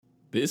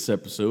This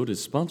episode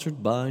is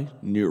sponsored by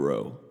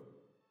Neuro.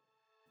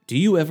 Do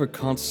you ever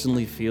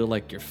constantly feel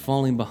like you're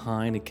falling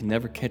behind and can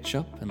never catch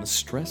up, and the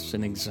stress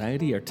and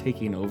anxiety are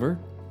taking over?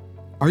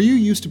 Are you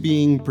used to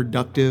being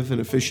productive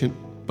and efficient,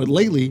 but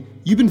lately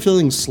you've been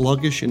feeling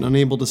sluggish and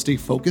unable to stay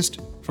focused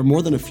for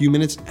more than a few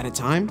minutes at a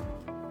time?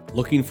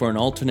 Looking for an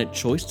alternate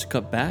choice to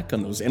cut back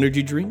on those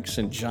energy drinks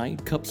and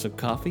giant cups of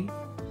coffee?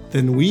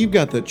 Then we've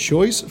got the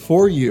choice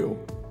for you.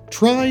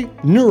 Try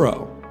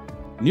Neuro.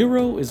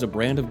 Neuro is a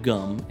brand of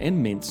gum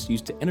and mints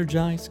used to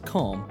energize,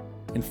 calm,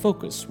 and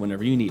focus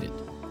whenever you need it.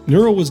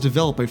 Neuro was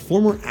developed by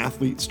former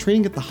athletes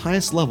training at the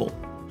highest level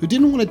who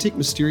didn't want to take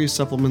mysterious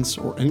supplements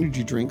or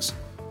energy drinks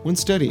when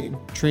studying,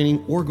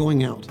 training, or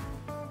going out.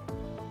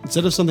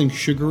 Instead of something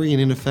sugary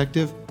and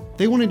ineffective,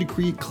 they wanted to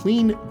create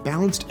clean,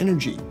 balanced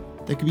energy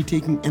that could be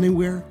taken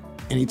anywhere,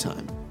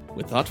 anytime.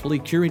 With thoughtfully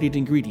curated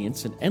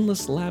ingredients and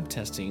endless lab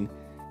testing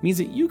means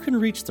that you can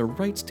reach the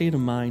right state of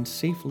mind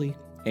safely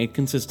and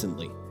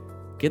consistently.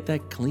 Get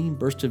that clean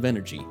burst of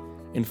energy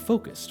and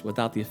focus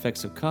without the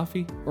effects of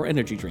coffee or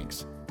energy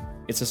drinks.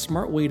 It's a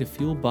smart way to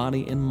fuel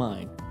body and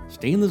mind,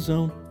 stay in the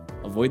zone,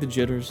 avoid the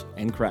jitters,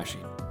 and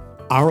crashing.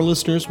 Our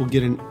listeners will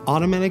get an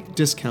automatic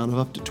discount of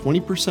up to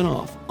 20%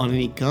 off on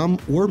any gum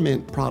or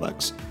mint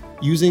products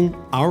using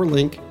our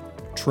link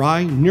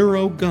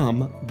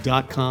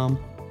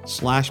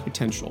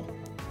tryneurogum.com/potential.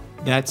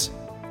 That's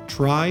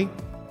try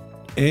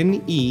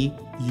NEURO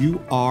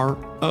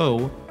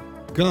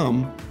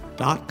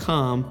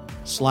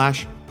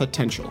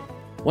gum.com/potential.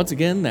 Once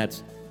again,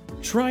 that's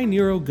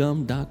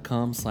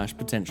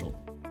tryneurogum.com/potential.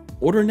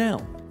 Order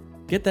now.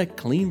 Get that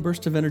clean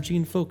burst of energy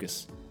and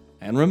focus.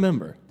 And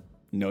remember,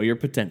 know your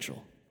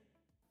potential.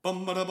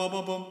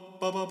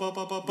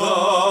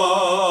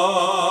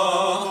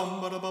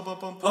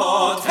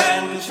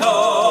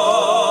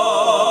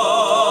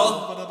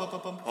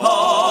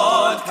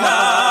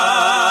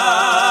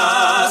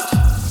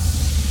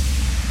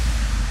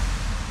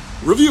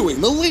 Reviewing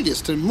the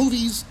latest in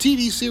movies,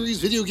 TV series,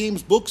 video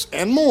games, books,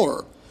 and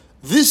more.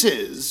 This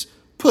is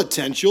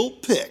Potential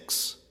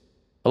Picks.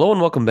 Hello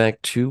and welcome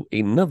back to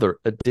another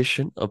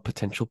edition of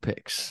Potential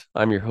Picks.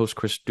 I'm your host,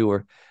 Chris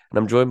Dewar, and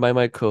I'm joined by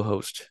my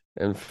co-host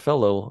and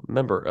fellow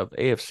member of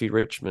AFC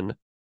Richmond,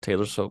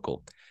 Taylor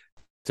Sokol.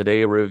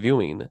 Today we're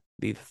reviewing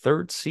the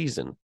third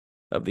season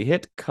of the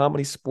hit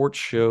comedy sports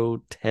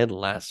show Ted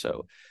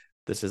Lasso.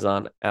 This is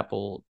on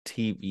Apple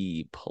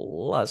TV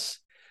Plus.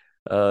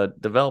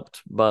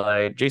 Developed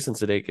by Jason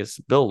Sudeikis,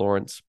 Bill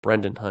Lawrence,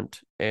 Brendan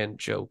Hunt, and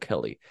Joe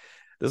Kelly.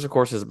 This, of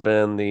course, has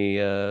been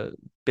the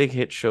big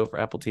hit show for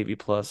Apple TV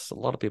Plus. A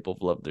lot of people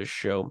have loved this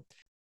show.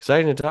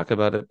 Exciting to talk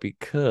about it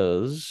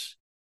because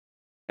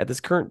at this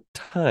current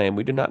time,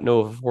 we do not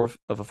know if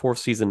a fourth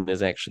season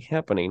is actually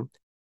happening.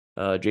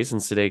 Jason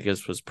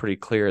Sudeikis was pretty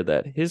clear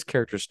that his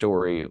character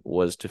story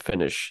was to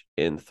finish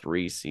in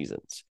 3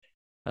 seasons.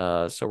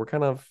 So we're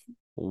kind of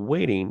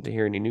waiting to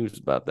hear any news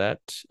about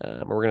that.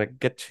 We're going to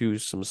get to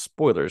some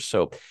spoilers.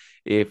 So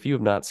if you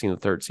have not seen the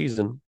third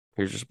season,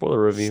 here's your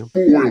spoiler review.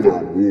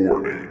 Spoiler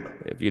warning.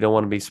 If you don't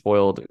want to be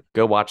spoiled,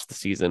 go watch the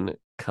season,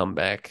 come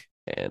back,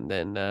 and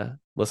then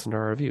listen to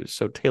our reviews.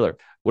 So Taylor,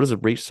 what is a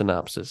brief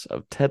synopsis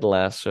of Ted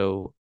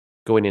Lasso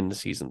going into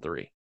season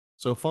 3?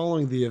 So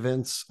following the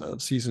events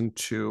of season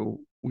 2,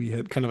 we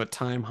had kind of a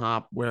time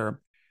hop where,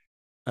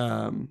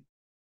 Ted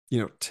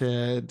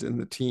and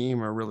the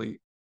team are really,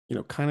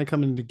 kind of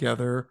coming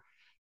together,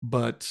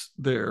 but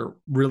they're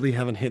really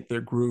haven't hit their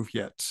groove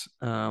yet.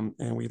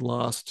 And we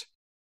lost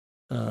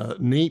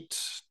Nate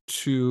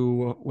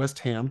to West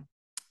Ham,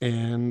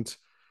 and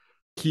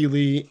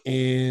Keeley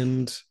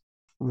and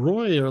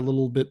Roy are a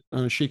little bit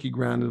shaky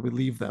ground as we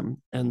leave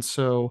them. And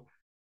so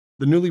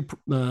the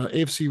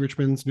AFC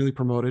Richmond's newly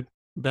promoted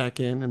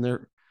back in, and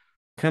they're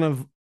kind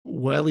of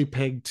wildly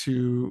pegged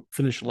to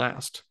finish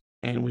last.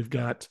 And we've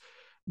got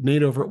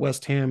Nate over at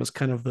West Ham is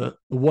kind of the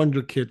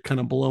wonder kid, kind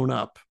of blown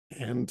up.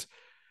 And,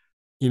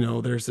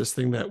 there's this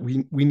thing that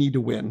we need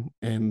to win.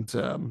 And,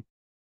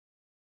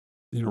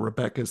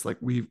 Rebecca's like,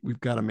 we've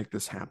got to make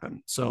this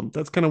happen. So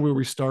that's kind of where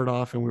we start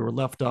off and we were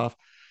left off.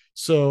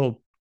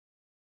 So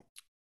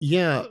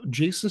yeah,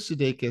 Jason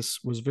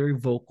Sudeikis was very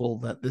vocal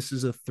that this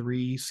is a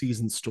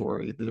 3-season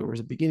story. There was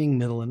a beginning,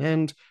 middle, and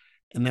end,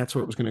 and that's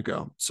where it was going to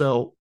go.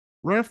 So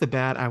right off the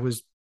bat, I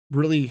was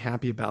really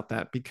happy about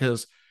that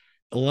because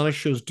a lot of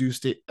shows do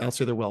stay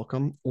outside their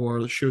welcome,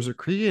 or the shows are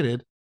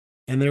created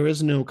and there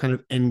is no kind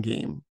of end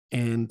game.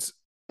 And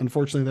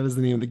unfortunately, that is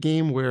the name of the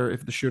game, where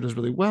if the show does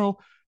really well,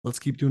 let's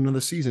keep doing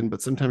another season.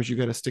 But sometimes you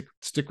got to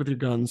stick with your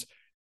guns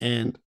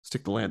and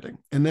stick the landing.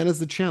 And that is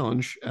the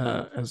challenge.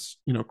 As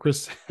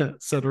Chris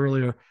said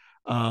earlier,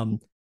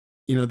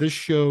 this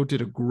show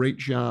did a great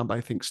job,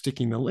 I think,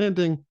 sticking the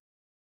landing,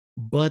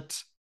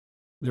 but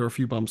there were a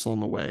few bumps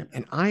along the way.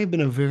 And I've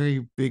been a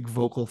very big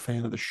vocal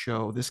fan of the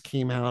show. This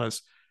came out,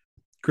 as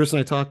Chris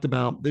and I talked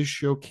about, this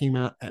show came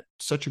out at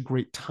such a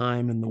great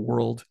time in the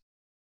world.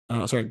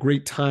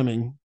 Great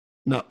timing,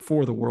 not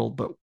for the world,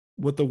 but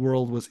what the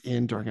world was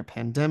in during a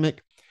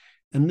pandemic.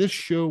 And this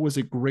show was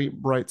a great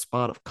bright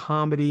spot of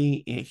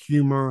comedy and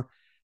humor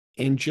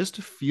and just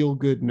a feel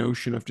good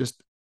notion of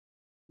just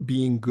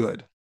being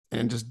good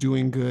and just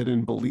doing good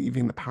and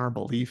believing the power of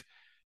belief.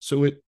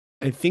 So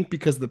I think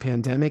because of the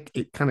pandemic,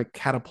 it kind of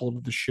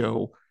catapulted the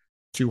show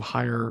to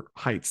higher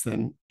heights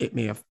than it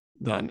may have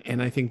done.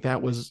 And I think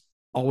that was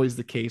always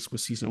the case with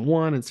season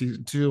 1 and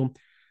season 2.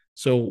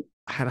 So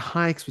I had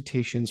high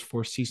expectations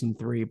for season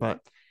 3,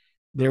 but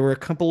there were a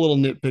couple little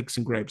nitpicks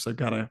and gripes. I've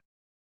got to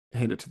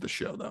hand it to the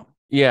show though.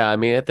 Yeah, I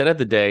mean, at the end of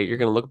the day, you're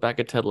gonna look back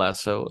at Ted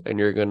Lasso and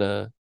you're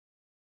gonna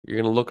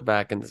look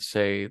back and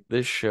say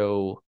this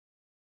show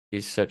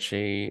is such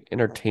a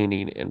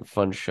entertaining and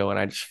fun show, and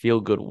I just feel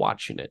good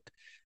watching it.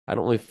 I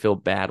don't really feel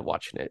bad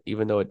watching it,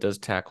 even though it does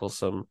tackle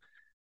some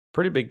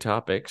pretty big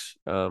topics.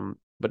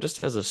 But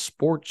just as a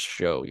sports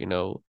show,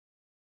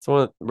 it's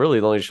really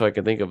the only show I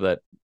can think of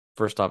that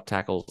first off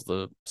tackles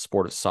the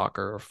sport of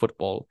soccer or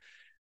football.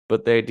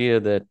 But the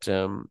idea that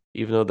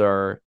even though there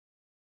are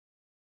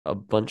a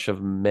bunch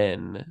of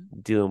men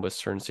dealing with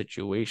certain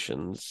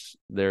situations,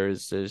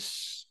 there's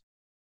this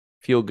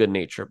feel good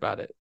nature about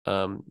it.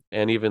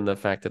 And even the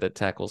fact that it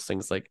tackles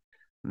things like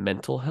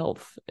mental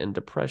health and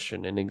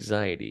depression and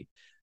anxiety,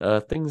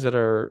 things that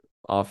are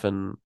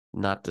often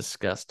not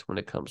discussed when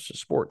it comes to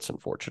sports,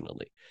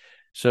 unfortunately.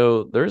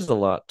 So there's a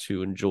lot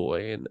to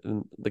enjoy,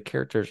 and the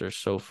characters are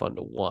so fun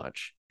to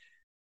watch.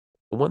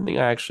 One thing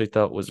I actually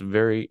thought was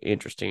very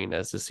interesting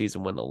as the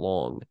season went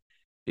along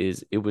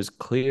is it was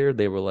clear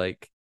they were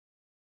like,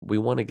 we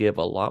want to give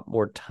a lot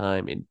more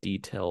time and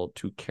detail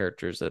to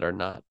characters that are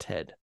not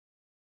Ted.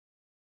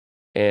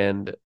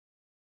 And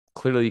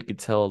clearly you could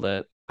tell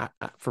that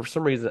for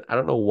some reason, I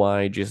don't know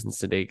why Jason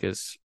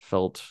Sudeikis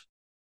felt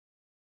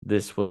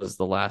this was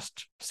the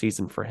last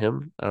season for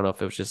him. I don't know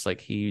if it was just like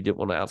he didn't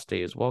want to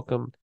outstay his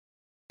welcome,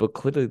 but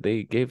clearly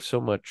they gave so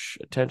much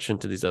attention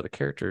to these other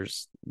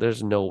characters.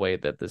 There's no way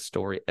that this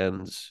story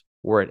ends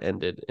where it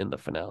ended in the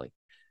finale.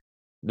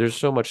 There's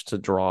so much to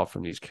draw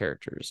from these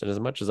characters. And as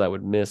much as I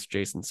would miss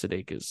Jason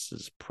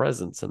Sudeikis'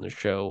 presence in the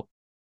show,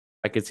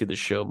 I could see the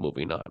show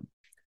moving on.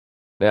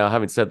 Now,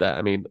 having said that,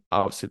 I mean,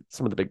 obviously,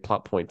 some of the big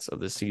plot points of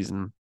this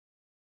season,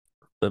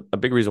 a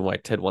big reason why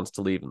Ted wants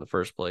to leave in the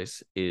first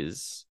place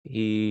is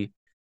he's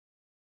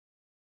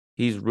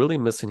really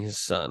missing his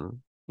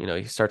son.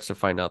 He starts to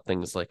find out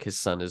things like his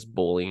son is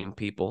bullying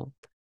people,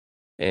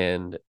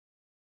 and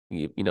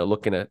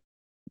looking at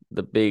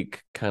the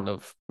big kind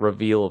of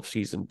reveal of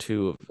season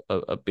 2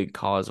 of a big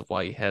cause of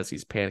why he has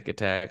these panic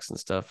attacks and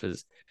stuff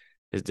is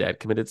his dad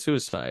committed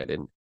suicide,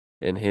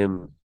 and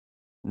him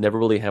never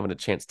really having a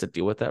chance to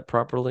deal with that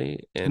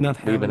properly. And And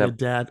not we even having a have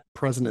dad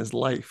present in his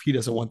life. He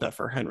doesn't want that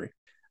for Henry.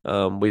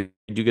 we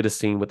do get a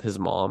scene with his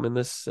mom in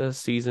this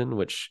season,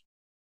 which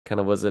kind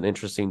of was an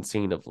interesting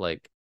scene of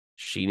like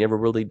she never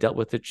really dealt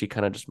with it. She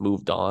kind of just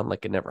moved on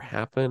like it never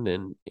happened,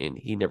 and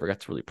he never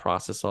got to really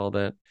process all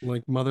that.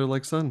 Like mother,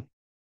 like son.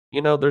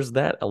 There's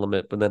that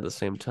element, but then at the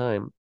same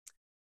time,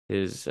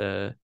 his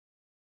uh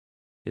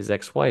his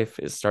ex-wife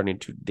is starting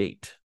to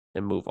date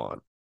and move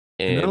on.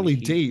 And not And only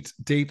date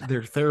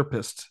their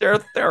therapist, their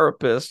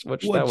therapist,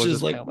 which that which was is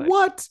just like, kind of like,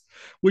 what?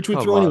 Which would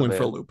come throw on, anyone for a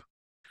man. loop.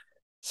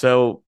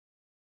 So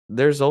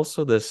there's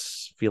also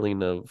this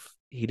feeling of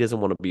he doesn't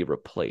want to be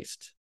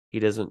replaced. He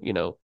doesn't,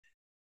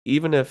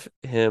 even if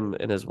him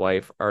and his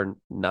wife are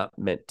not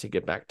meant to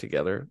get back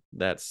together,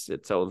 that's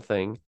its own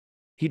thing.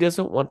 He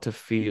doesn't want to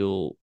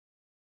feel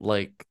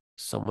like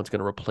someone's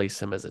going to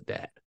replace him as a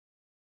dad.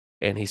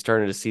 And he's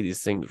starting to see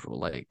these things where,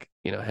 like,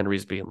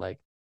 Henry's being like,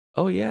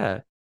 oh,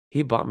 yeah,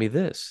 he bought me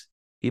this.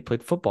 He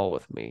played football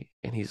with me.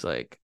 And he's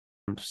like,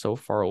 I'm so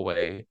far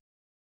away.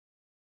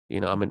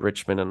 I'm in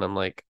Richmond, and I'm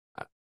like,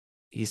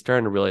 he's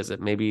starting to realize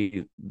that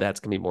maybe that's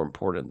going to be more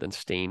important than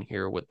staying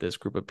here with this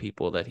group of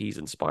people that he's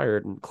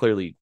inspired and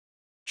clearly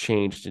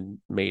changed and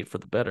made for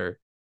the better.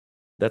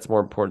 That's more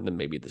important than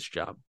maybe this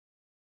job.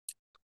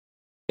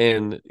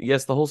 And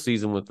yes, the whole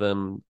season with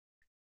them,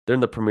 they're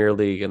in the Premier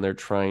League and they're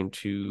trying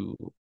to,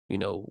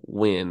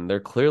 win.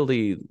 They're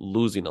clearly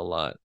losing a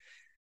lot.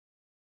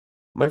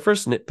 My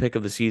first nitpick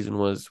of the season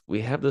was we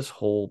have this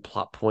whole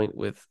plot point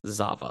with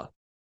Zava.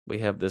 We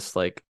have this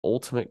like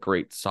ultimate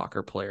great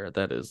soccer player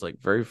that is like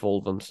very full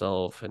of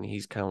himself, and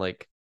he's kind of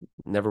like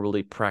never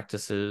really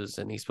practices,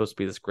 and he's supposed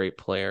to be this great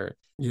player.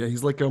 Yeah,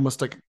 he's like almost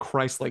like a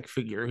Christ-like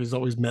figure. He's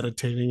always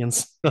meditating and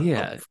stuff.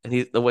 Yeah,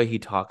 and the way he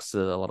talks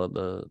to a lot of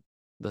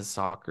the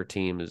soccer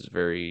team is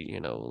very,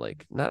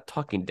 like not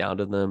talking down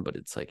to them, but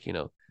it's like,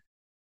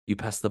 you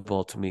pass the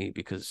ball to me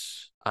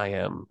because I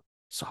am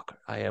soccer.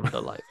 I am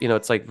the life.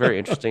 It's like very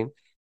interesting.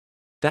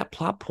 That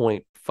plot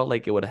point felt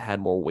like it would have had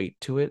more weight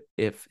to it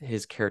if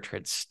his character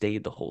had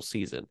stayed the whole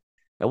season.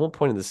 At one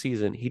point in the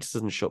season, he just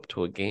doesn't show up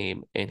to a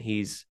game, and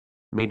he's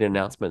made an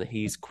announcement that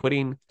he's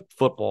quitting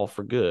football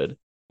for good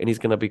and he's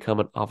going to become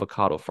an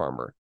avocado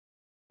farmer.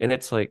 And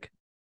it's like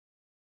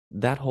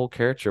that whole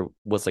character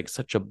was like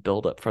such a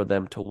buildup for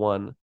them to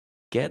one,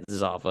 get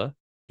Zava.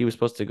 He was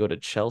supposed to go to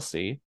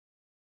Chelsea,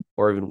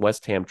 or even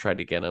West Ham tried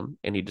to get him,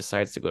 and he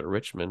decides to go to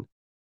Richmond.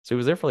 So he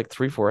was there for like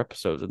 3, 4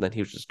 episodes, and then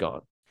he was just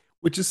gone.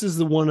 which this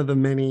is one of the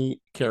many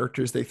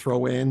characters they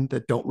throw in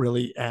that don't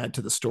really add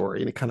to the story,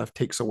 and it kind of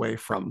takes away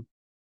from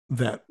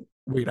that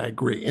weight. I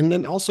agree. And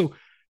then also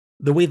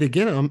the way they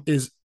get him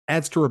is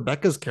adds to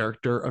Rebecca's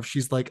character of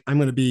she's like, I'm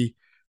gonna be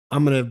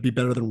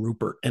better than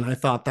Rupert. And I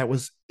thought that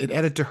was it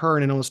added to her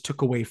and it almost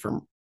took away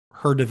from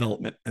her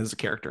development as a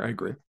character. I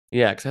agree.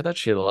 Yeah, because I thought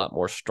she had a lot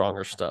more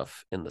stronger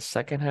stuff in the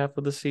second half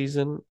of the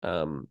season.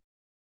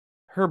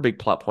 Her big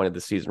plot point of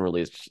the season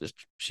really is just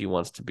she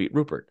wants to beat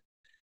Rupert.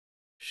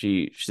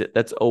 She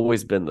that's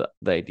always been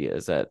the idea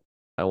is that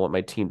I want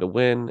my team to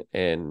win,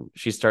 and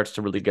she starts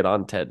to really get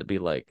on Ted to be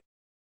like,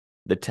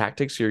 the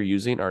tactics you're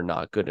using are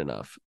not good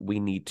enough. We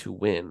need to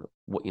win.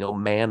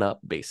 Man up,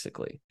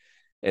 basically.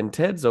 And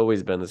Ted's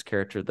always been this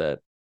character that,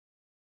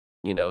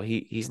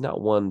 he's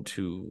not one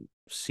to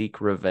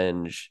seek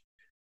revenge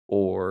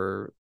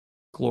or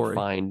Glory.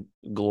 find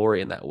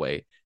glory in that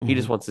way. He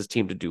just wants his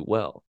team to do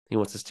well. He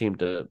wants his team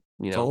to,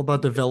 It's all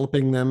about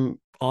developing them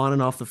on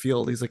and off the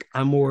field. He's like,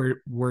 I'm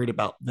more worried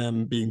about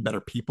them being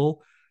better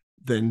people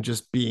than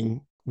just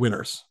being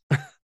winners.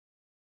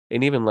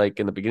 And even like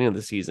in the beginning of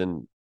the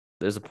season,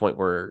 there's a point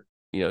where,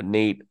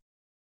 Nate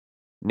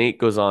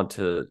goes on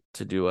to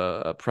do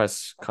a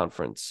press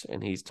conference,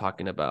 and he's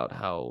talking about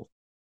how,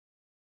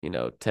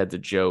 Ted's a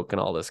joke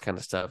and all this kind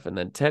of stuff. And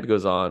then Ted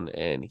goes on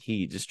and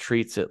he just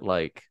treats it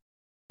like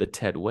the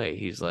Ted way.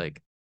 He's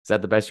like, is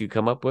that the best you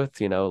come up with?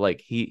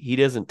 Like he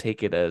doesn't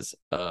take it as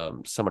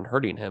someone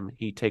hurting him.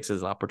 He takes it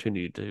as an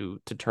opportunity to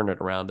turn it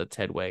around the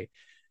Ted way.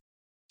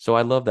 So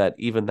I love that,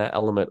 even that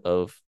element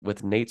of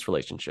with Nate's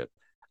relationship.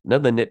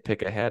 Another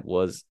nitpick I had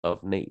was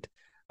of Nate.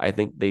 I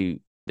think they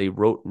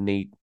wrote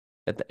Nate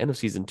at the end of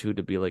season 2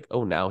 to be like,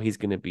 oh, now he's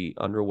going to be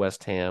under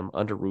West Ham,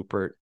 under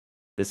Rupert.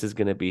 This is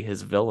going to be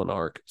his villain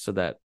arc, so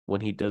that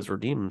when he does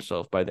redeem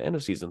himself by the end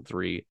of season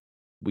 3,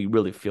 we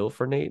really feel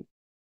for Nate.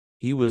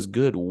 He was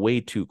good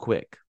way too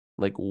quick,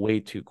 like way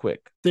too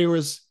quick.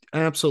 I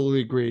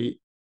absolutely agree.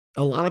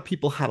 A lot of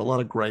people had a lot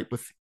of gripe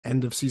with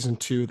end of season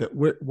 2 that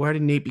why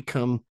did Nate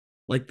become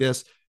like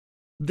this?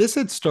 This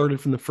had started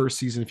from the first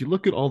season. If you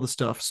look at all the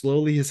stuff,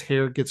 slowly his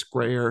hair gets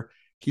grayer.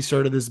 He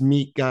started this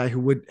meek guy who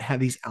would have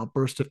these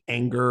outbursts of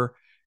anger,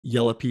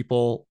 yell at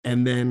people,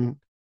 and then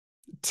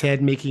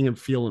Ted making him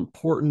feel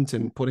important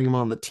and putting him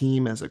on the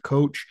team as a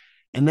coach.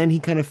 And then he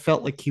kind of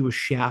felt like he was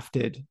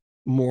shafted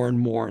more and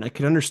more. And I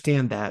could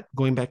understand that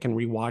going back and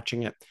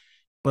rewatching it.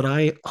 But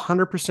I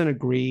 100%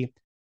 agree.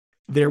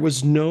 There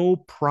was no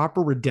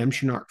proper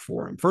redemption arc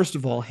for him. First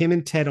of all, him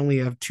and Ted only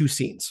have two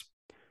scenes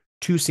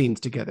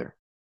together.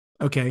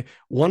 Okay.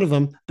 One of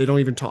them, they don't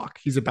even talk.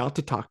 He's about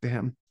to talk to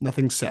him,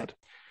 nothing said.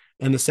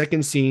 And the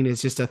second scene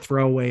is just a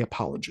throwaway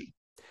apology.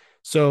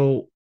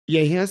 So,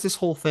 yeah, he has this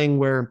whole thing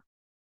where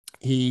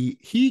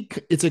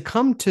it's a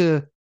come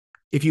to,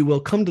 if you will,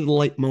 come to the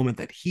light moment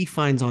that he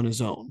finds on his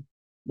own,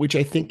 which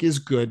I think is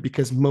good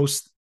because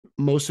most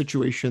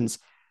situations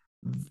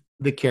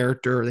the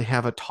character they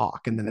have a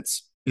talk and then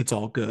it's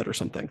all good or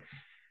something.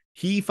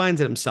 He finds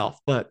it himself,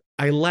 but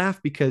I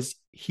laugh because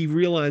he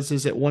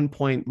realizes at one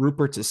point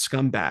Rupert's a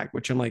scumbag,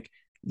 which I'm like,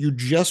 you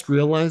just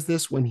realized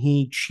this when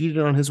he cheated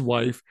on his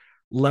wife,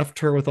 left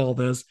her with all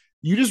this.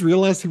 You just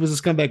realized he was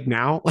a scumbag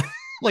now?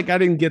 Like, I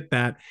didn't get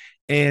that.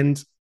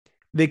 And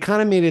they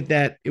kind of made it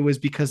that it was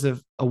because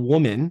of a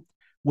woman,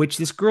 which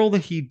this girl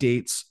that he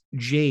dates,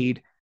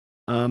 Jade,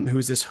 who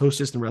is this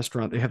hostess in the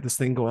restaurant, they have this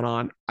thing going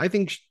on. I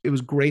think it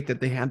was great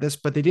that they had this,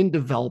 but they didn't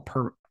develop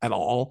her at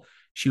all.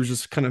 She was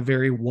just kind of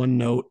very one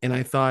note. And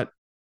I thought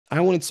I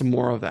wanted some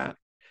more of that.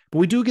 But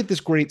we do get this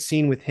great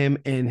scene with him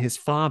and his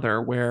father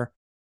where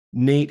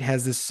Nate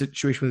has this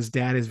situation with his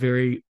dad is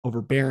very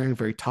overbearing,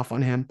 very tough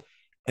on him.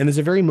 And there's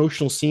a very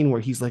emotional scene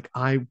where he's like,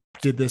 I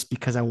did this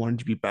because I wanted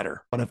to be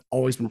better, but I've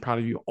always been proud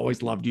of you,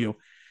 always loved you.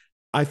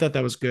 I thought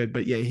that was good.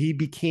 But yeah, he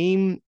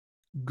became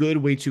good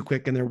way too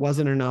quick. And there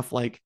wasn't enough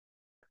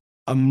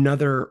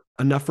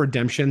enough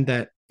redemption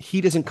that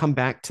he doesn't come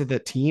back to the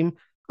team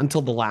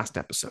until the last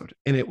episode.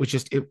 And it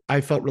was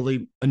I felt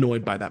really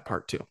annoyed by that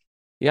part too.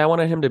 Yeah, I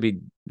wanted him to be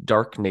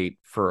Dark Nate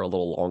for a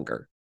little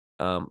longer,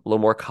 a little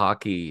more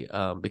cocky,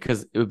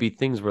 because it would be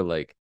things where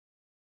like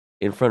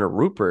in front of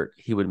Rupert,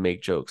 he would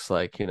make jokes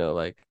like,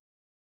 are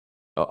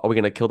we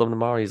going to kill them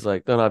tomorrow? He's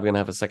like, no, I'm going to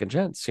have a second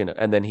chance,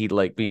 and then he'd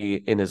like be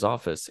in his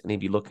office and he'd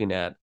be looking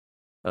at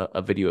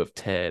a video of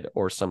Ted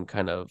or some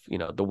kind of,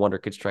 the Wonder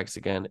Kid Strikes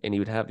Again. And he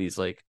would have these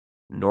like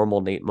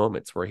normal Nate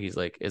moments where he's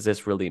like, is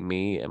this really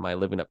me? Am I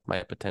living up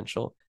my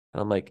potential?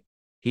 And I'm like,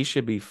 he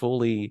should be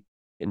fully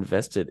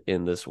invested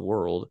in this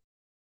world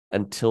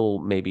until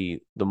maybe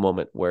the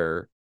moment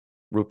where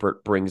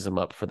Rupert brings him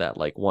up for that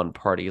like one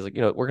party. He's like,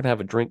 we're gonna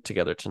have a drink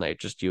together tonight,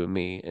 just you and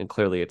me. And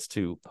clearly it's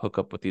to hook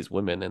up with these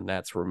women. And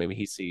that's where maybe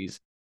he sees,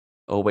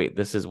 oh wait,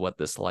 this is what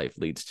this life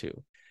leads to.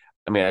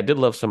 I mean, I did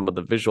love some of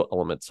the visual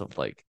elements of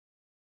like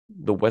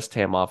the West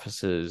Ham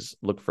offices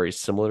look very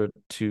similar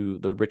to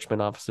the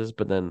Richmond offices,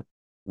 but then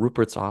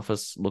Rupert's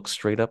office looks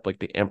straight up like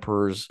the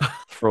Emperor's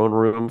throne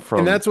room from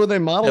and that's what they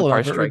model Empire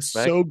of. It's Strikes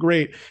Back. so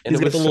great. And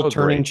He's got the little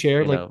turning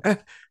chair,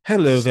 like,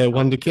 hello there,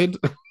 Wonder Kid.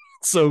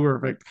 So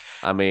perfect.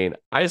 I mean,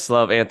 I just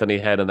love Anthony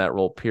Head in that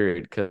role,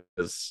 period,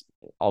 because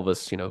all of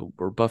us,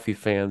 we're Buffy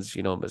fans,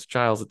 Miss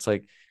Giles, it's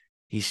like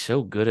he's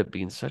so good at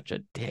being such a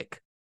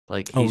dick.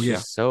 Like Oh he's yeah.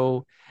 just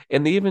so,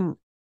 and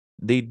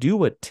they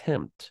do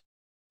attempt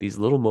these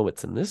little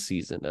moments in this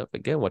season of,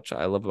 again, what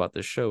I love about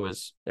this show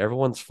is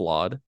everyone's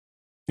flawed.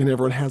 And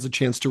everyone has a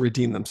chance to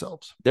redeem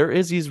themselves. There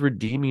is these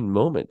redeeming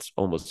moments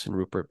almost in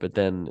Rupert, but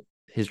then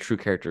his true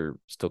character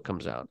still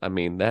comes out. I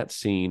mean, that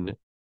scene,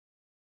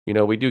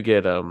 we do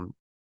get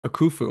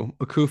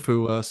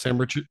Akufu, Sam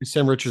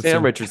Sam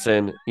Richardson.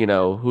 Richardson,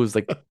 who's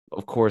like,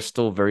 of course,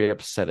 still very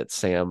upset at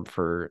Sam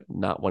for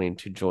not wanting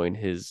to join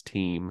his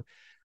team,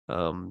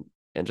 and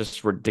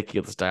just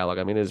ridiculous dialogue.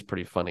 I mean, it is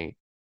pretty funny,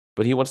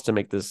 but he wants to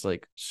make this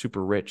like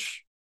super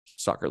rich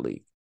soccer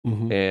league,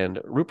 Mm-hmm. and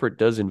Rupert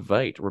does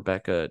invite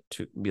Rebecca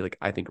to be like,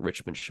 I think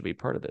Richmond should be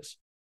part of this,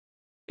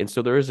 and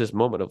so there is this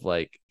moment of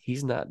like,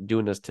 he's not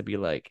doing this to be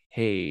like,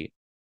 hey,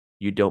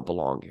 you don't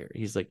belong here.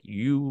 He's like,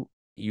 you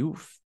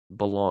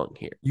belong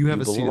here. You have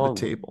You a seat at the belong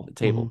table. at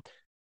the Mm-hmm. table.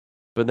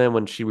 But then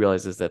when she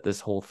realizes that this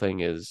whole thing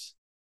is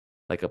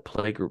like a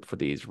play group for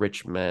these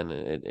rich men,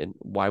 and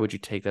why would you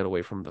take that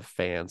away from the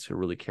fans who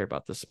really care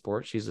about the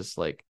sport? She's just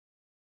like,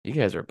 you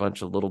guys are a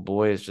bunch of little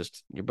boys,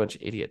 just you're a bunch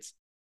of idiots.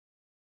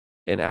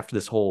 And after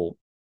this whole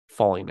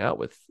falling out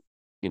with,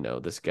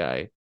 this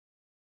guy,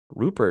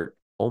 Rupert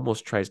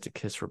almost tries to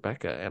kiss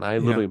Rebecca. And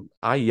Yeah.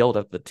 I yelled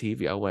at the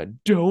TV. I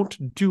went,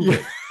 don't do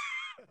Yeah.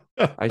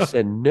 it. I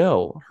said,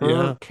 no, her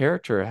Yeah.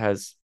 character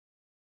has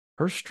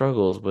her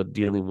struggles with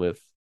dealing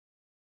with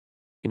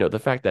the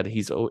fact that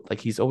he's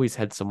always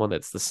had someone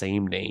that's the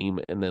same name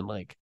and then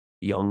like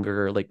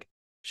younger, like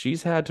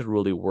she's had to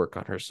really work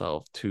on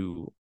herself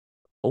to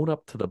own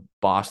up to the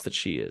boss that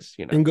she is.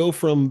 And go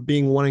from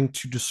being wanting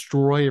to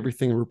destroy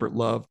everything Rupert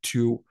loved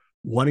to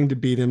wanting to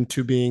beat him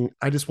to being,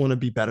 I just want to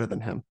be better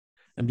than him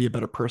and be a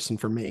better person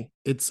for me.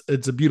 It's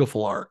a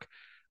beautiful arc.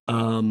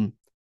 Um,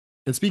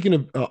 and speaking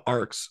of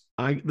arcs,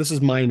 this is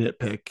my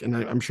nitpick, and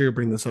I'm sure you'll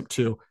bring this up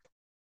too.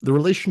 The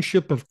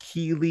relationship of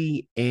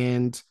Keeley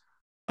and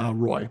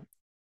Roy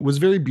was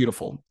very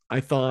beautiful. I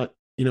thought,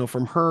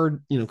 from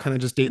her, kind of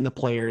just dating the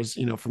players,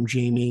 from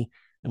Jamie,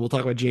 and we'll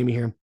talk about Jamie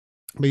here,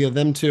 but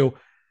them two,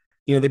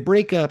 they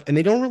break up and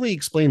they don't really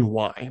explain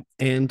why.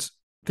 And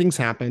things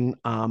happen.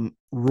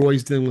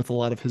 Roy's dealing with a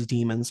lot of his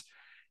demons.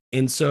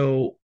 And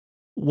so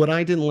what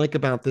I didn't like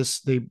about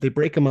this, they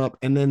break him up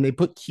and then they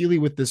put Keeley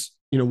with this,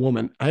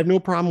 woman. I have no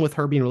problem with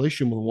her being in a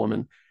relationship with a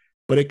woman,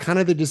 but it kind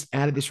of they just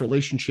added this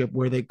relationship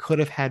where they could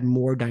have had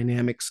more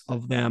dynamics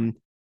of them,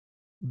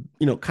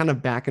 kind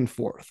of back and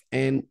forth.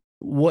 And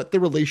what the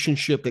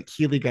relationship that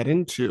Keeley got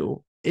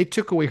into, it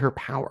took away her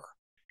power.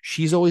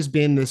 She's always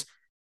been this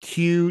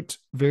cute,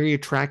 very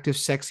attractive,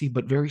 sexy,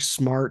 but very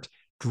smart,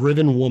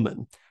 driven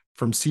woman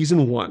from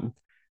season one,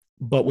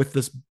 but with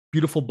this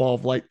beautiful ball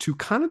of light to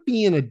kind of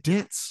be in a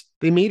ditz.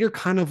 They made her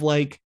kind of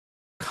like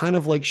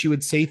she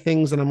would say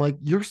things, and I'm like,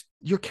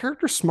 your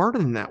character's smarter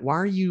than that. Why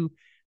are you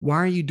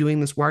doing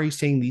this? Why are you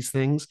saying these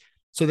things?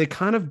 So they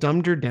kind of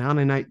dumbed her down,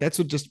 and that's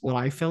just what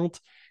I felt.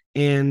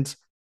 And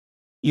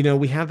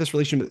we have this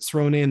relationship that's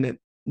thrown in that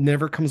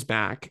never comes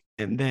back,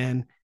 and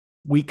then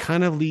we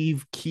kind of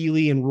leave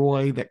Keeley and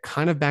Roy that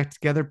kind of back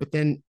together, but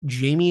then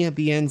Jamie at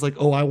the end's like,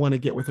 oh, I want to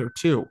get with her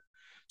too.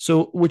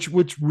 So which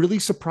really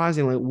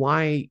surprising, like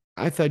why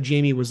I thought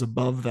Jamie was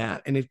above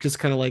that. And it just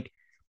kind of like,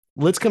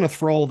 let's kind of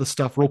throw all the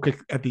stuff real quick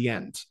at the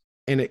end.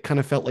 And it kind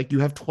of felt like you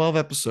have 12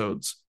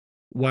 episodes.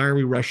 Why are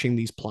we rushing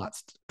these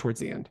plots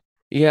towards the end?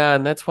 Yeah,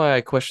 and that's why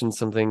I questioned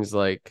some things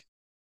like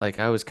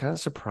I was kind of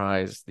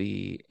surprised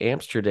the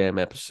Amsterdam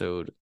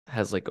episode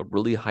has like a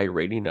really high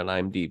rating on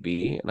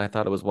IMDb, and I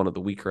thought it was one of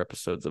the weaker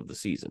episodes of the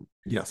season.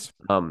 Yes.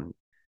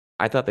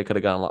 I thought they could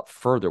have gone a lot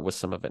further with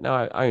some of it. Now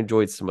I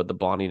enjoyed some of the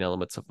bonding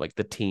elements of like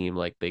the team,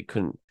 like they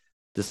couldn't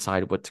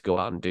decide what to go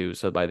out and do,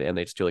 so by the end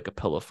they just do like a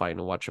pillow fight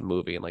and watch a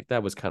movie, and like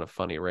that was kind of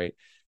funny, right?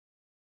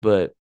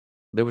 But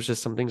there was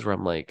just some things where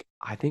I'm like,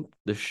 I think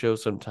the show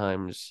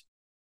sometimes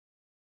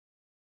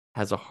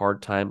has a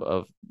hard time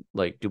of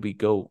like, do we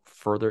go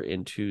further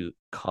into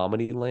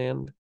comedy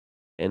land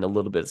and a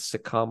little bit of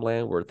sitcom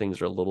land where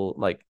things are a little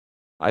like,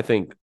 I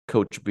think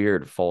Coach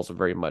Beard falls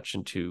very much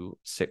into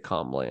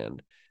sitcom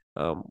land,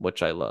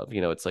 which I love.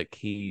 It's like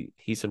he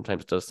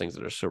sometimes does things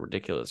that are so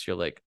ridiculous. You're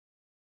like,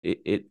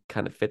 it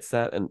kind of fits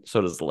that, and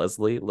so does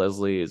Leslie.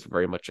 Leslie is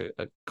very much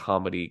a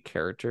comedy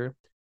character,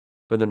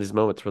 but then there's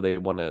moments where they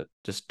want to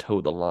just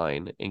toe the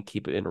line and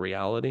keep it in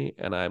reality,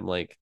 and I'm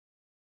like,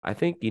 I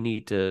think you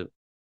need to,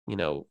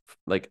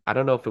 like, I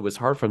don't know if it was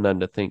hard for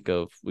them to think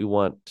of, we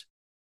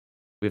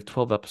have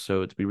 12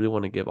 episodes. We really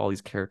want to give all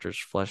these characters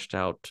fleshed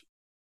out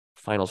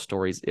final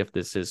stories if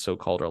this is so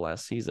called our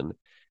last season.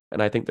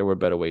 And I think there were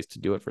better ways to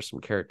do it for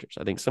some characters.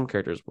 I think some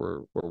characters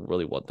were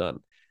really well done.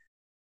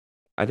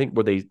 I think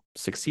where they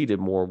succeeded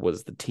more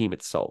was the team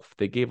itself.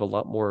 They gave a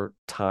lot more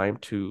time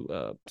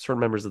to certain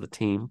members of the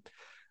team.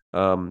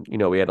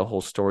 We had a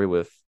whole story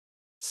with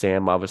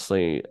Sam.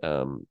 Obviously,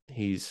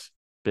 he's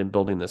been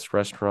building this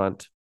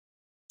restaurant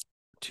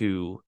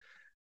to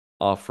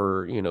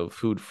offer,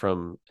 food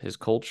from his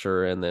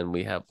culture, and then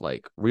we have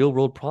like real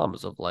world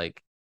problems of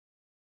like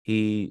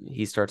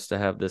he starts to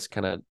have this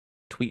kind of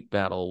tweet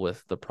battle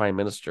with the prime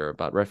minister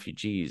about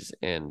refugees,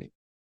 and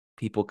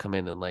people come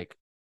in and like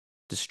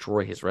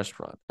destroy his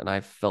restaurant. And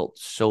I felt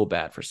so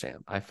bad for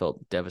Sam. I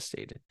felt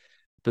devastated.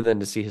 But then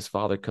to see his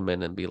father come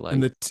in and be And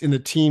like, the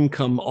team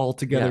come all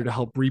together yeah, to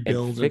help and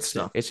rebuild and fix it.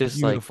 stuff. It's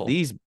just like Beautiful.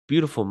 these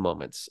beautiful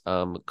moments.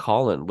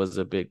 Colin was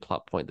a big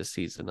plot point this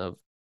season of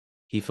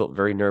he felt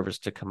very nervous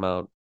to come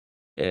out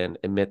and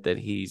admit that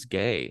he's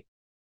gay.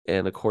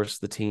 And of course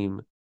the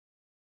team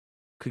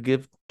could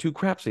give two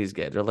craps that he's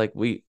gay. They're like,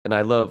 and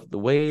I love the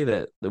way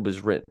that it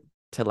was written.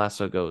 Ted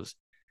Lasso goes,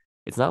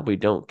 it's not we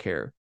don't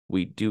care,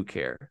 we do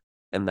care.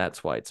 And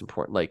that's why it's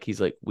important. Like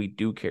he's like, we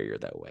do care you're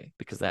that way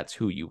because that's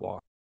who you are.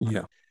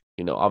 Yeah.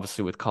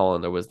 Obviously with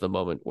Colin, there was the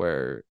moment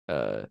where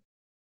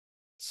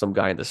some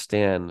guy in the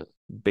stand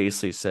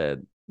basically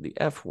said the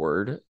F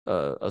word,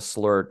 a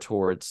slur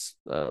towards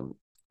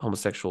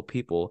homosexual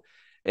people.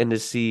 And to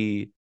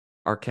see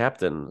our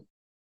captain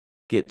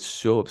get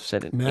so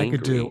upset and McAdoo.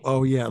 angry,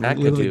 Oh yeah, like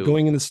literally McAdoo,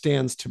 going in the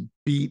stands to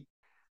beat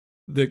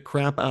the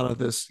crap out of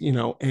this,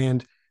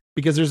 and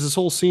because there's this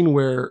whole scene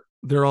where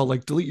they're all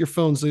like, delete your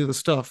phones, delete the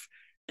stuff.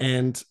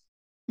 And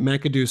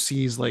McAdoo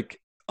sees like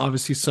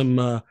obviously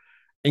some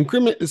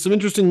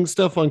interesting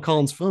stuff on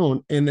Colin's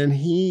phone. And then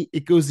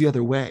it goes the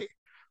other way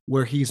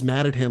where he's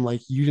mad at him, like,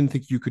 you didn't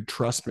think you could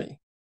trust me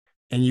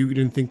and you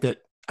didn't think that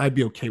I'd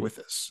be okay with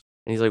this.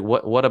 and he's like,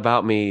 what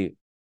about me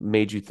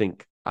made you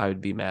think I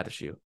would be mad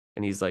at you?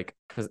 And he's like,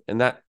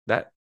 and that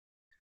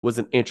was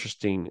an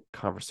interesting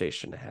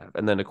conversation to have.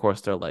 And then of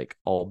course they're like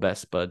all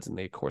best buds and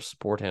they of course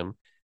support him.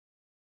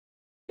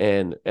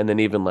 And then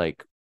even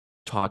like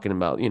talking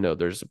about,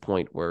 there's a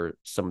point where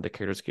some of the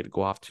characters get to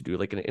go off to do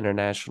like an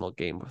international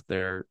game with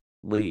their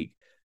league.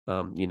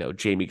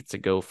 Jamie gets to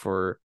go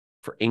for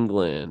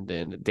England,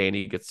 and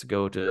Danny gets to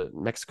go to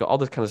Mexico, all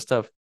this kind of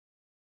stuff.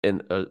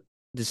 And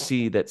to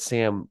see that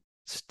Sam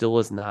still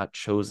is not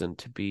chosen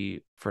to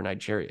be for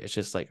Nigeria, it's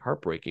just like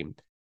heartbreaking.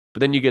 But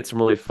then you get some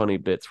really funny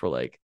bits where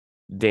like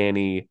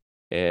Danny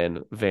and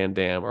Van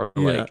Damme are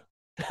Yeah. like,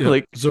 Yeah.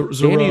 like Zorro,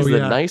 Danny's the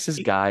yeah.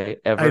 nicest guy I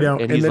ever, know.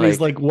 and And he's then he's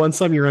like, like,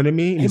 once I'm your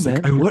enemy. And "Hey he's like,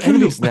 I man, will we're kill you.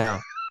 enemies now.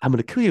 I'm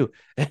gonna kill you."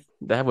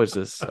 That was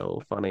just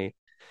so funny.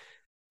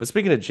 But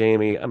speaking of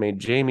Jamie, I mean,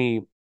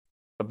 Jamie,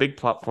 a big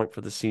plot point for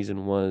the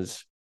season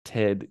was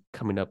Ted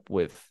coming up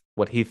with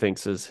what he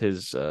thinks is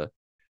his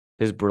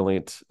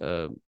brilliant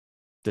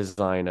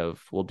design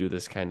of we'll do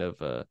this kind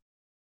of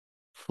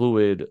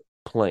fluid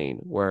plane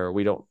where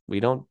we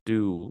don't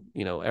do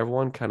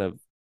everyone kind of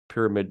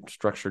pyramid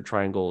structure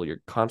triangle.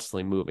 You're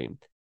constantly moving,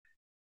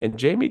 and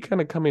Jamie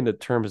kind of coming to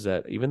terms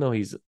that even though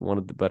he's one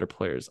of the better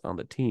players on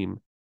the team,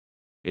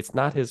 it's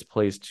not his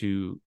place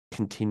to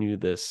continue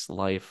this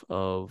life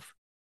of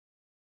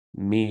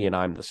me and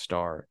I'm the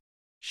star,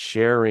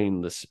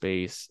 sharing the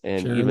space,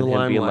 and Sharing the even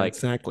him being limelight. like,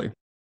 Exactly.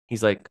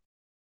 he's like,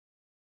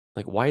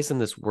 why isn't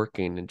this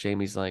working? And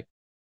Jamie's like,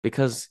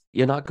 because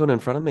you're not going in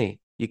front of me.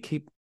 You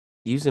keep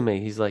using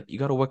me. He's like, you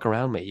got to work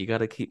around me. You got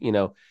to keep.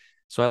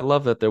 So I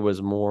love that there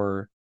was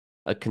more,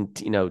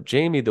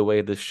 Jamie, the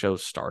way this show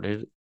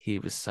started, he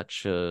was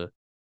such a,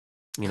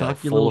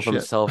 Cocky full little of shit.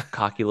 himself,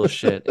 cocky little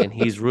shit. And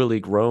he's really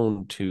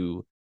grown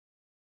to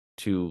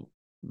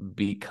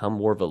become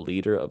more of a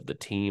leader of the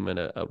team and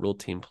a real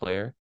team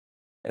player.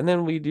 And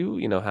then we do,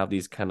 have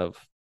these kind of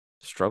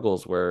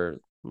struggles where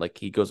like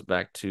he goes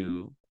back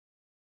to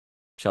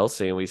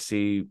Chelsea and we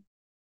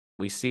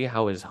see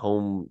how his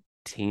home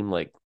team,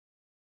 like,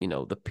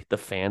 the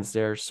fans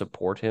there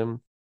support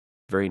him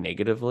very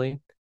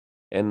negatively.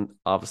 And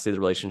obviously the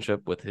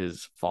relationship with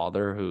his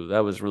father, who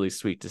that was really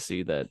sweet to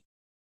see that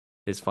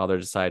his father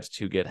decides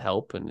to get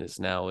help and is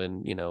now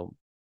in,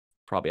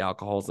 probably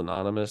Alcohol's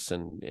Anonymous.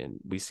 And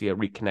we see a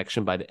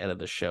reconnection by the end of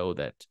the show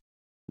that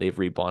they've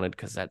rebonded,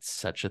 because that's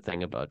such a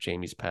thing about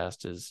Jamie's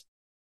past is,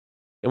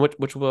 and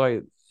which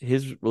why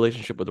his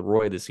relationship with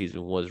Roy this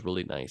season was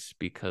really nice,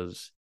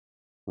 because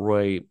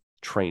Roy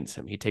trains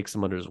him. He takes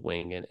him under his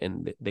wing,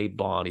 and they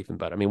bond even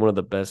better. I mean, one of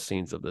the best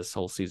scenes of this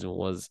whole season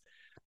was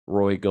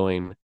Roy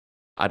going,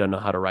 I don't know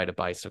how to ride a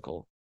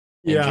bicycle.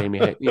 And Yeah.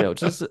 Jamie,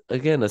 just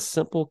again, a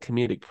simple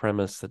comedic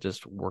premise that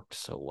just worked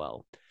so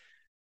well.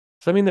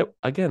 So, I mean, there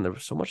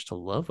was so much to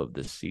love of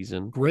this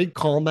season. Great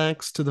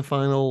callbacks to the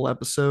final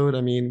episode.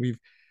 I mean,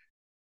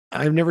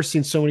 I've never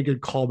seen so many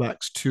good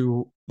callbacks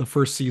to the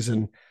first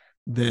season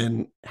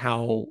than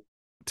how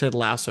Ted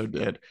Lasso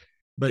did.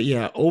 But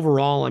yeah,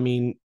 overall, I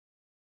mean,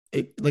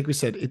 like we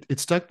said, it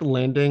stuck the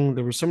landing.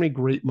 There were so many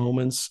great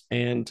moments,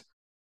 and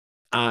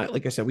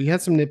like I said, we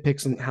had some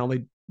nitpicks on how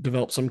they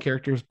developed some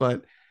characters,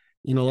 but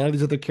a lot of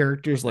these other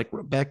characters like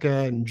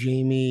Rebecca and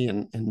Jamie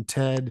and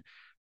Ted,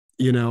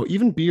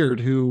 even Beard,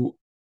 who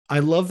I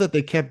love that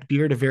they kept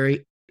Beard a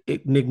very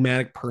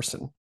enigmatic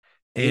person.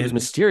 He was And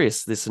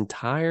mysterious this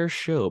entire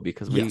show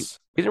because we yes,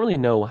 didn't really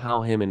know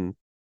how him and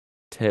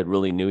Ted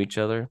really knew each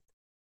other.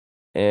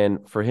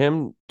 And for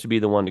him to be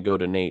the one to go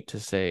to Nate to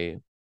say,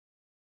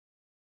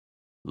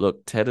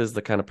 look, Ted is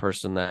the kind of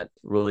person that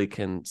really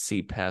can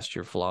see past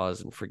your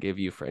flaws and forgive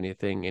you for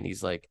anything. And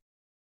he's like,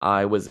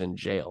 I was in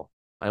jail.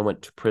 I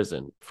went to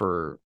prison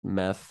for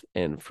meth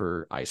and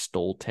I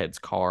stole Ted's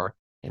car,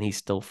 and he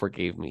still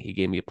forgave me. He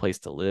gave me a place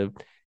to live.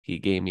 He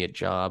gave me a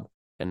job.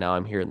 And now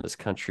I'm here in this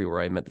country where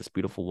I met this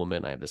beautiful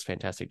woman. I have this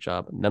fantastic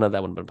job. None of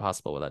that would have been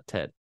possible without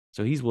Ted.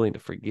 So he's willing to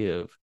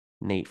forgive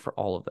Nate for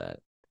all of that.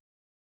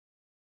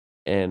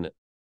 And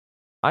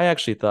I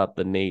actually thought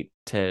the Nate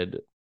Ted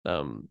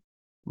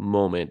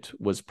moment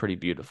was pretty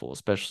beautiful,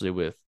 especially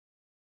with,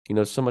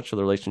 so much of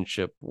the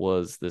relationship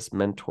was this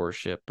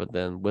mentorship, but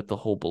then with the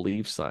whole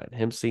belief sign,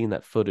 him seeing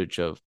that footage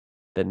of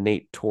that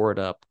Nate tore it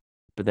up,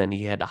 but then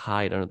he had to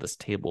hide under this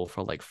table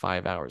for like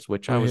 5 hours,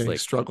 which I was He like,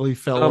 struggled, he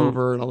fell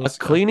over and all a this.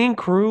 cleaning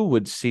crew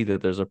would see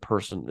that there's a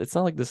person. It's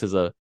not like this is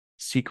a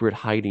secret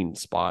hiding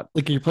spot.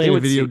 Like you're They playing a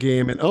would video see,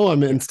 game and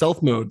I'm in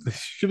stealth mode. They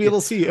should be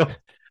able to see you.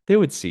 they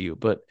would see you,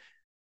 but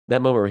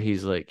that moment where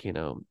he's like,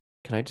 can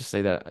I just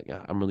say that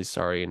I'm really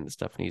sorry and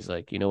stuff, and he's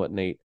like, you know what,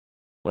 Nate,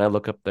 when I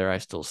look up there, I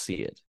still see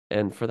it.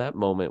 And for that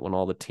moment, when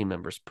all the team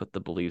members put the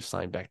believe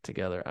sign back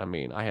together, I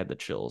mean, I had the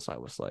chills. I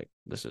was like,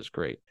 this is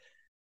great.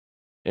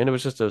 And it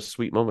was just a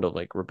sweet moment of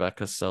like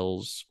Rebecca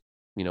sells,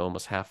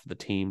 almost half of the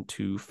team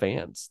to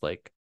fans.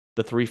 Like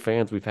the 3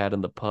 fans we've had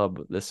in the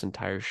pub this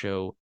entire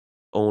show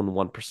own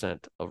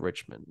 1% of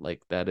Richmond.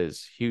 Like that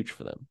is huge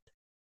for them.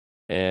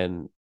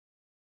 And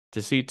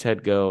to see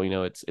Ted go,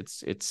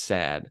 it's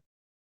sad,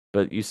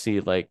 but you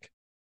see like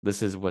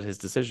this is what his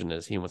decision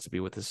is. He wants to be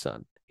with his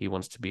son. He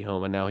wants to be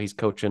home, and now he's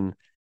coaching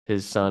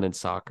his son in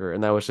soccer,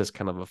 and that was just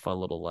kind of a fun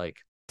little like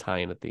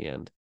tie-in at the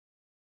end.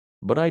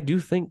 But I do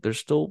think there's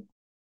still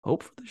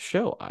hope for the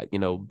show.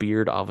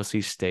 Beard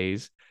obviously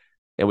stays,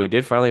 and we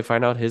did finally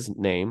find out his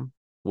name,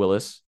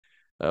 Willis,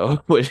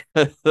 which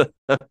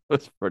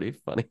was pretty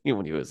funny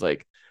when he was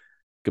like,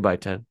 "Goodbye,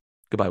 Ted.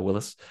 Goodbye,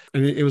 Willis."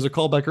 And it was a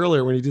callback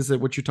earlier when he did say,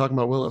 "What you talking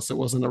about, Willis?" It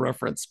wasn't a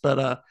reference,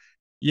 but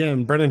yeah.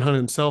 And Brendan Hunt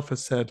himself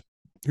has said,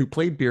 who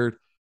played Beard,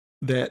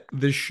 that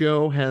this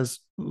show has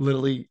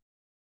literally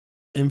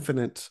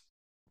infinite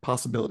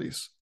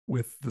possibilities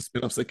with the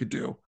spin-offs they could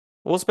do.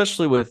 Well,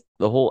 especially with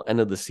the whole end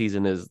of the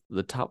season is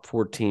the top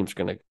 4 teams are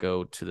going to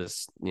go to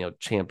this,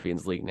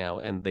 Champions League now,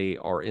 and they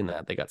are in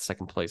that. They got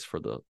second place for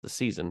the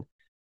season.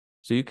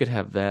 So you could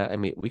have that. I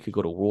mean, we could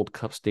go to World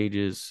Cup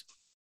stages.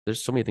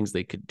 There's so many things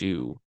they could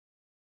do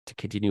to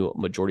continue a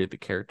majority of the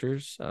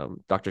characters.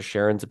 Dr.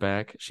 Sharon's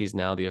back. She's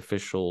now the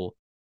official,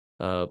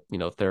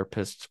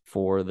 therapist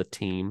for the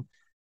team.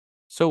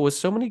 So with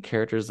so many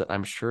characters that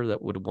I'm sure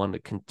that would want to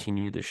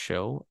continue the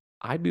show,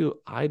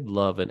 I'd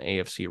love an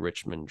AFC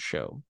Richmond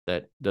show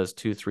that does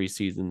 2-3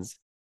 seasons,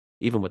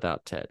 even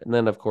without Ted. And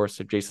then of course,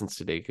 if Jason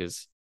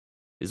Sudeikis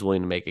is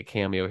willing to make a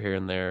cameo here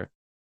and there,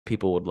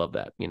 people would love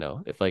that.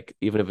 If like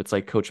even if it's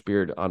like Coach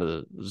Beard on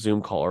a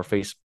Zoom call or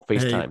FaceTime.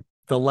 Hey,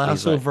 the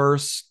Lasso like,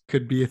 verse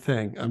could be a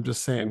thing. I'm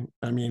just saying.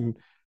 I mean,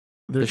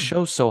 the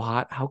show's so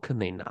hot. How can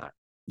they not?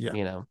 Yeah.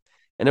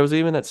 And there was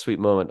even that sweet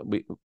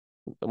moment.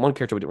 One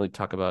character we didn't really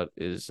talk about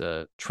is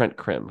Trent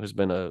Krim,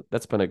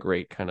 that's been a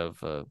great kind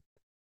of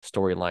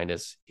storyline,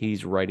 as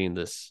he's writing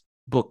this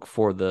book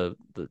for the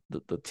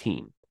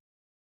team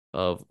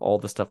of all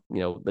the stuff,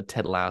 the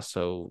Ted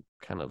Lasso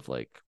kind of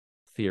like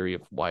theory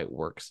of why it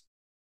works.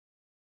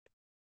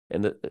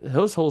 And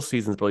his whole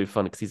season's really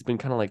fun because he's been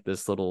kind of like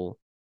this little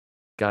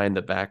guy in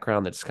the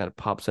background that just kind of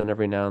pops in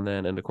every now and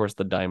then. And of course,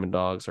 the Diamond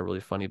Dogs are a really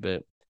funny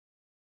bit.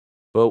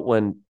 But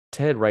when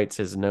Ted writes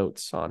his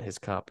notes on his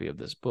copy of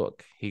this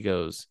book, he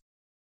goes,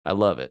 I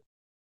love it,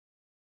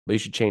 but you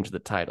should change the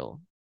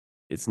title.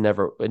 It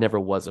never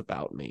was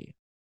about me.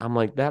 I'm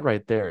like, that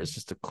right there is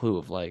just a clue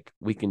of like,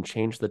 we can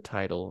change the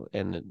title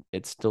and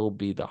it still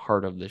be the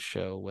heart of the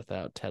show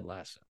without Ted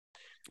Lasso.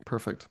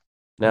 Perfect.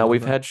 Now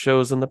we've had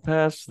shows in the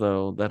past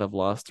though that have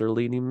lost their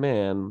leading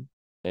man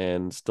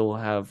and still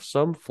have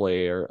some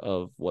flair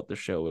of what the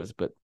show is,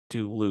 but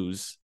do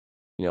lose,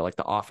 like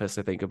The Office,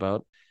 I think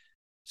about.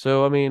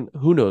 So, I mean,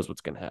 who knows what's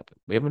going to happen?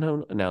 We haven't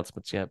had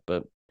announcements yet,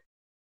 but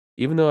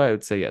even though I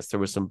would say, yes, there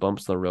was some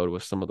bumps in the road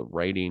with some of the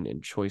writing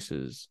and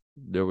choices,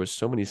 there was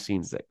so many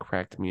scenes that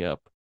cracked me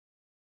up.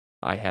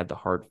 I had the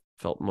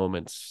heartfelt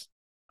moments.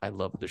 I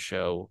loved the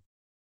show.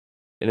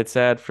 And it's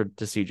sad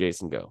to see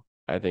Jason go.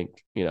 I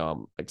think,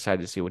 I'm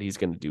excited to see what he's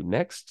going to do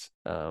next.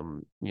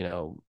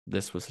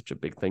 This was such a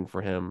big thing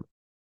for him.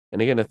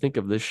 And again, I think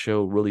of this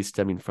show really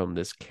stemming from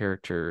this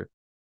character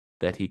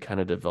that he kind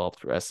of developed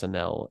through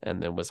SNL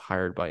and then was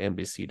hired by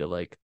NBC to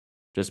like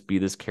just be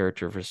this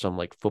character for some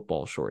like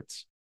football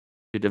shorts.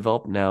 To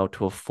develop now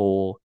to a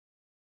full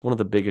one of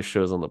the biggest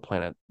shows on the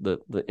planet, the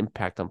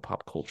impact on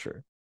pop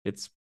culture.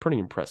 It's pretty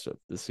impressive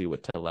to see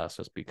what Ted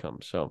Lasso has become.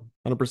 So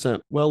 100%.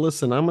 Well,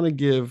 listen, I'm going to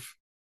give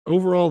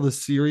overall the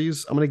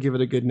series, I'm going to give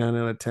it a good 9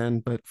 out of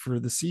 10, but for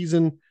the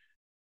season,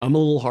 I'm a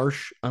little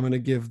harsh. I'm going to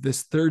give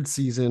this third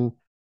season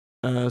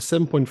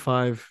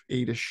 7.5,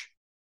 8ish.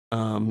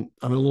 I'm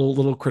a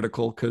little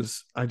critical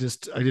because I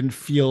didn't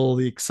feel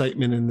the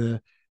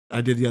excitement I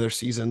did the other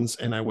seasons,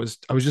 and I was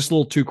just a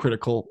little too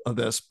critical of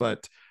this,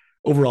 but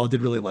overall, I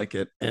did really like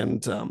it.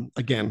 And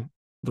again,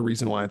 the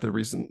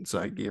reasons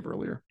I gave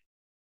earlier.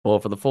 Well,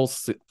 for the full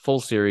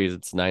series,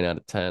 it's 9 out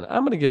of 10.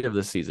 I'm going to give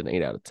this season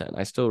 8 out of 10.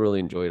 I still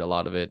really enjoyed a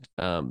lot of it.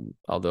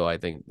 Although I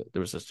think there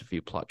was just a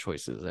few plot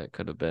choices that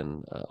could have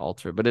been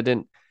altered, but it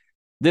didn't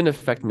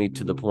affect me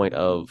to the point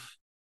of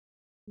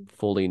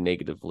fully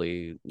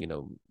negatively,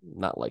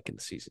 not liking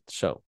the season.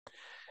 So,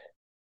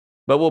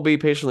 but we'll be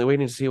patiently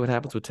waiting to see what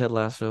happens with Ted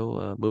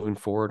Lasso moving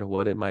forward.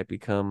 What it might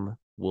become,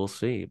 we'll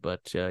see.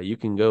 But you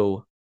can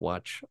go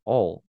watch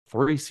all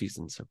 3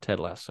 seasons of Ted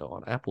Lasso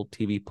on Apple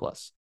TV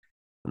Plus.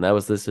 And that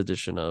was this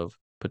edition of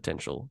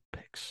Potential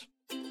Picks.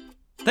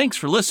 Thanks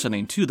for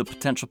listening to the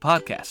Potential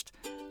Podcast.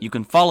 You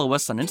can follow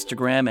us on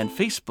Instagram and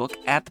Facebook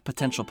at The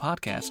Potential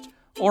Podcast,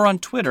 or on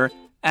Twitter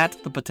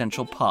at The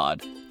Potential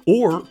Pod.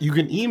 Or you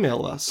can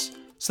email us.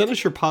 Send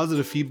us your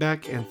positive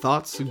feedback and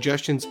thoughts,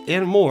 suggestions,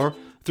 and more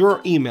through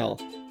our email,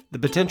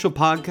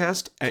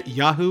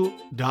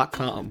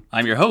 thepotentialpodcast@yahoo.com.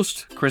 I'm your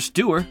host, Chris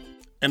Dewar.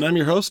 And I'm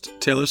your host,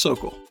 Taylor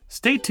Sokol.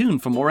 Stay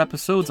tuned for more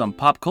episodes on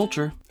pop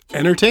culture,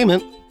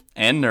 Entertainment,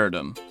 and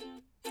nerdom.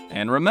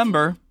 And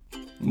remember,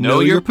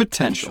 know your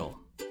potential.